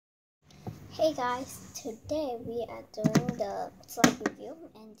Hey guys, today we are doing the slime review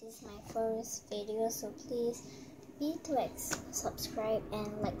and this is my first video, so please be to subscribe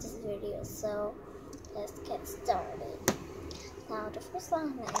and like this video. So let's get started. Now the first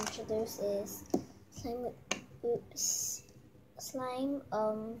slime I'm gonna introduce is slimy.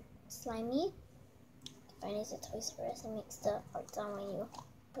 If I need a Toys R Us, it makes the art down when you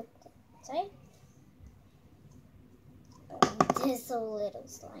put it inside. There's so little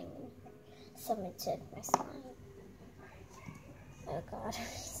slime. Submitted my slime. Oh god,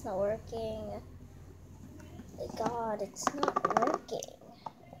 it's not working. Oh god, it's not working.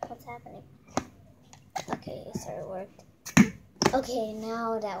 What's happening? Okay, so it worked. Okay,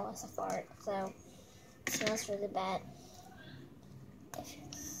 now that was a fart, so it smells really bad.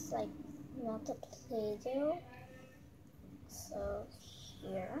 It's like melted Play-Doh. So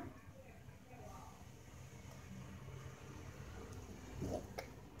here. Look.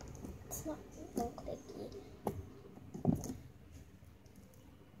 It's not even clicky.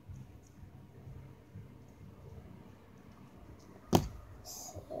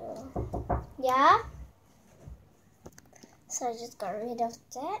 So, yeah. So I just got rid of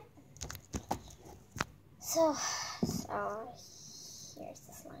that. So here's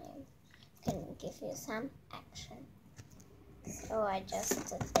the slime. Can give you some action. So I just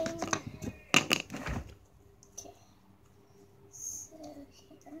the thing. Okay. So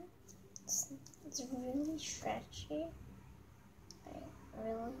here. It's really stretchy. Like,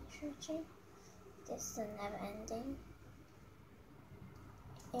 really stretchy. This is never ending.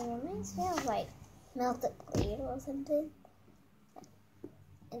 It reminds me of like melted Play-Doh or something.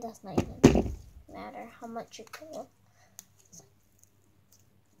 It does not even matter how much you go.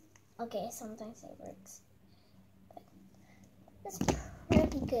 Okay, sometimes it works. But it's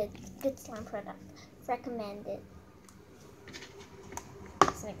pretty good. Good slime product. Recommended.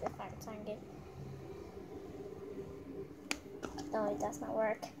 Let's make the fire sound good. No, it does not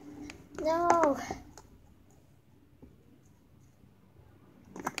work. No!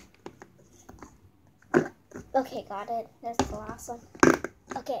 Okay, got it. That's the last one.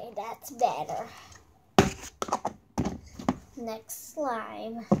 Okay, that's better. Next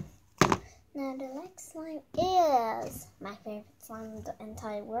slime. Now the next slime is my favorite slime in the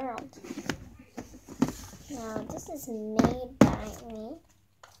entire world. Now this is made by me.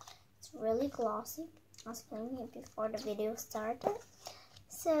 It's really glossy. I was playing it before the video started,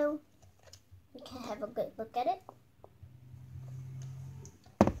 so you can have a good look at it.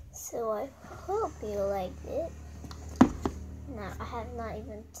 So I hope you liked it. Now I have not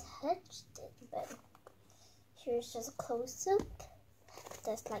even touched it, but here's just a close-up.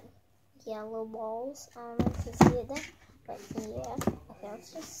 There's like yellow balls. I don't know if you see it there, but yeah. Okay,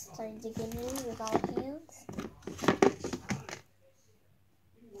 let's just start digging in with our hands.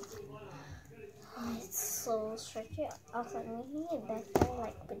 Oh, it's so stretchy. I was like making it better,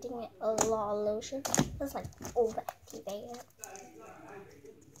 like putting it a lot of lotion. It's like overactivated.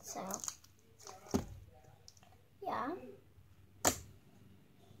 So yeah.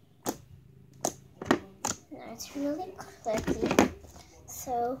 Now it's really clicky.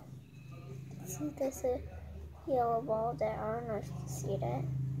 So see, there's a yellow ball there. I don't know if you can see that.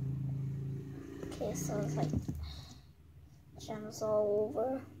 Okay, so it's like gems all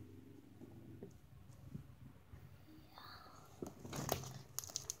over.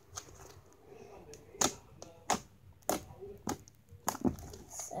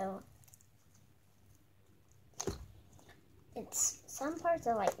 So it's some parts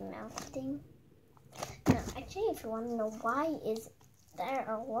are like melting. Now, actually, if you want to know why is there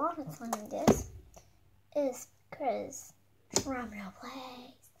a lot of slime in this, is because from the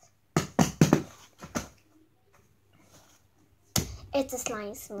place. It's a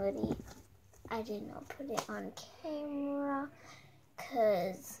slime smoothie. I did not put it on camera,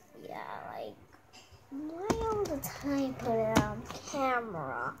 cause yeah, like why all the time put it on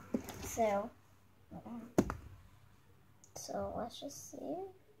camera? So let's just see.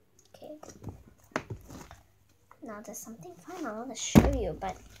 Okay. Now there's something fun I want to show you,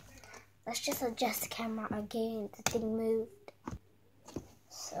 but let's just adjust the camera again. The thing moved.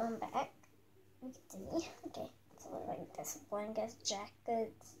 So I'm back. Look at me. Okay. So like this blankets,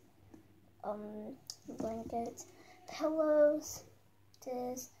 jackets, blankets, pillows,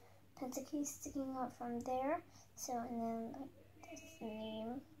 this pencil case sticking out from there. So and then like this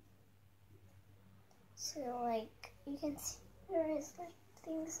name. So like you can see there is like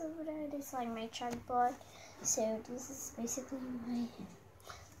things over there. There's like my chalkboard. So this is basically my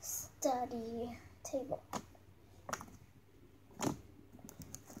study table.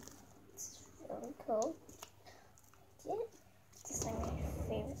 It's really cool. Yeah, this is like my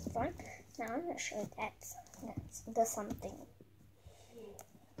favorite one. Now I'm not sure that's the something.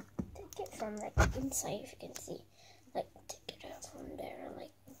 Take it from like inside, if you can see. Like take it out from there,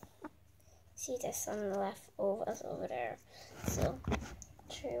 like see there's some leftovers over there. So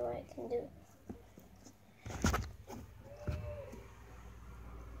show you what I can do.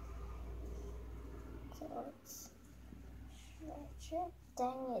 So let's stretch it.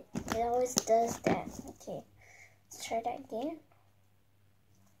 Dang it, it always does that. Okay, let's try that again.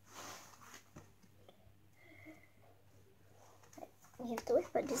 You have to wait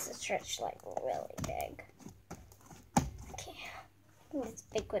for this to stretch like really big. Okay, this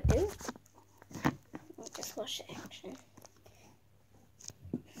big would do. I'll just watch the action.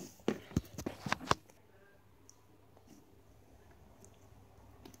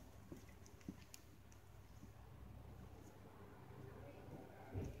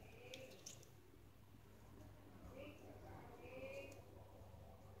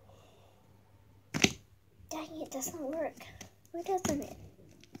 Dang, it doesn't work. Why doesn't it?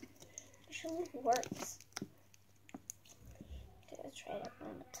 It usually works. Okay, let's try it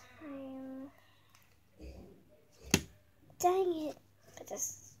one more time. Dang it! But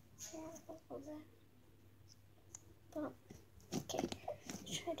this, okay,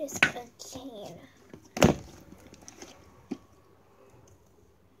 let's try this again.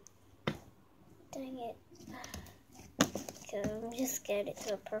 Dang it! Okay, let me just get it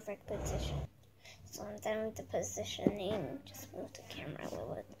to a perfect position. So I'm done with the positioning. Just move the camera a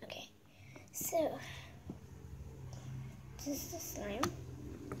little bit. Okay. So this is the slime.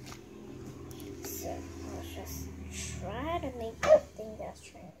 So I'll just try to make the thing that I was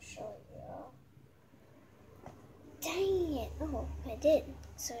trying to show you all. Dang it! Oh, I did.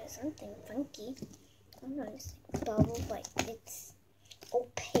 So it's something funky. I don't know, it's like bubble, but it's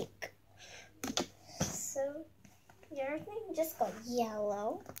opaque. So everything just got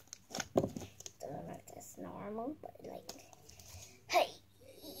yellow. Don't know if that's normal, but like, hey,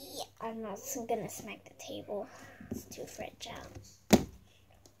 yeah, I'm not gonna smack the table. It's too fragile.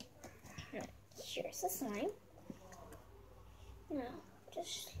 Here's the slime. Now,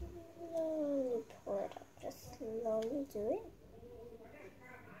 just slowly pull it up. Just slowly do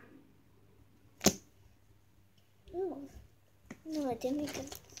it. Oh, no, I didn't make a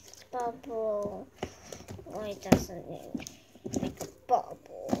bubble. Oh, it doesn't make a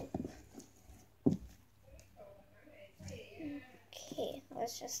bubble. Okay,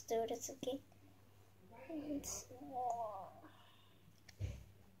 let's just do this again.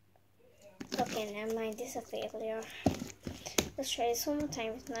 Okay, never mind, this is a failure. Let's try this one more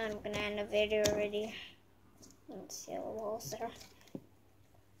time. If not, I'm gonna end the video already. Let's see how the walls are.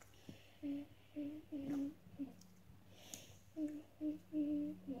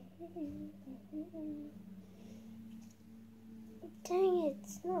 Dang it,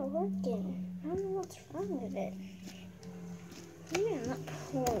 it's not working. I don't know what's wrong with it. Maybe I'm not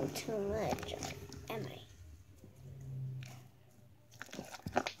pulling too much, am I?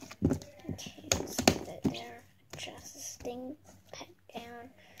 Okay, let's put it there. Adjust this thing back down.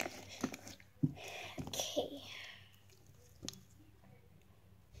 Okay.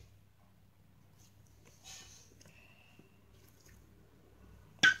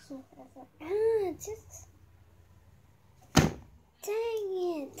 So, just... Dang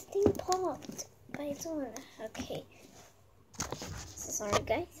it, the thing popped by its own. Okay. So sorry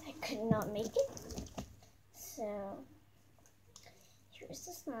guys, I could not make it. So here's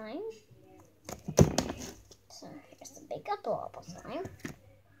the slime. So here's the big adorable slime.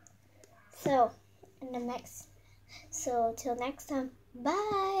 So till next time,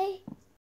 bye.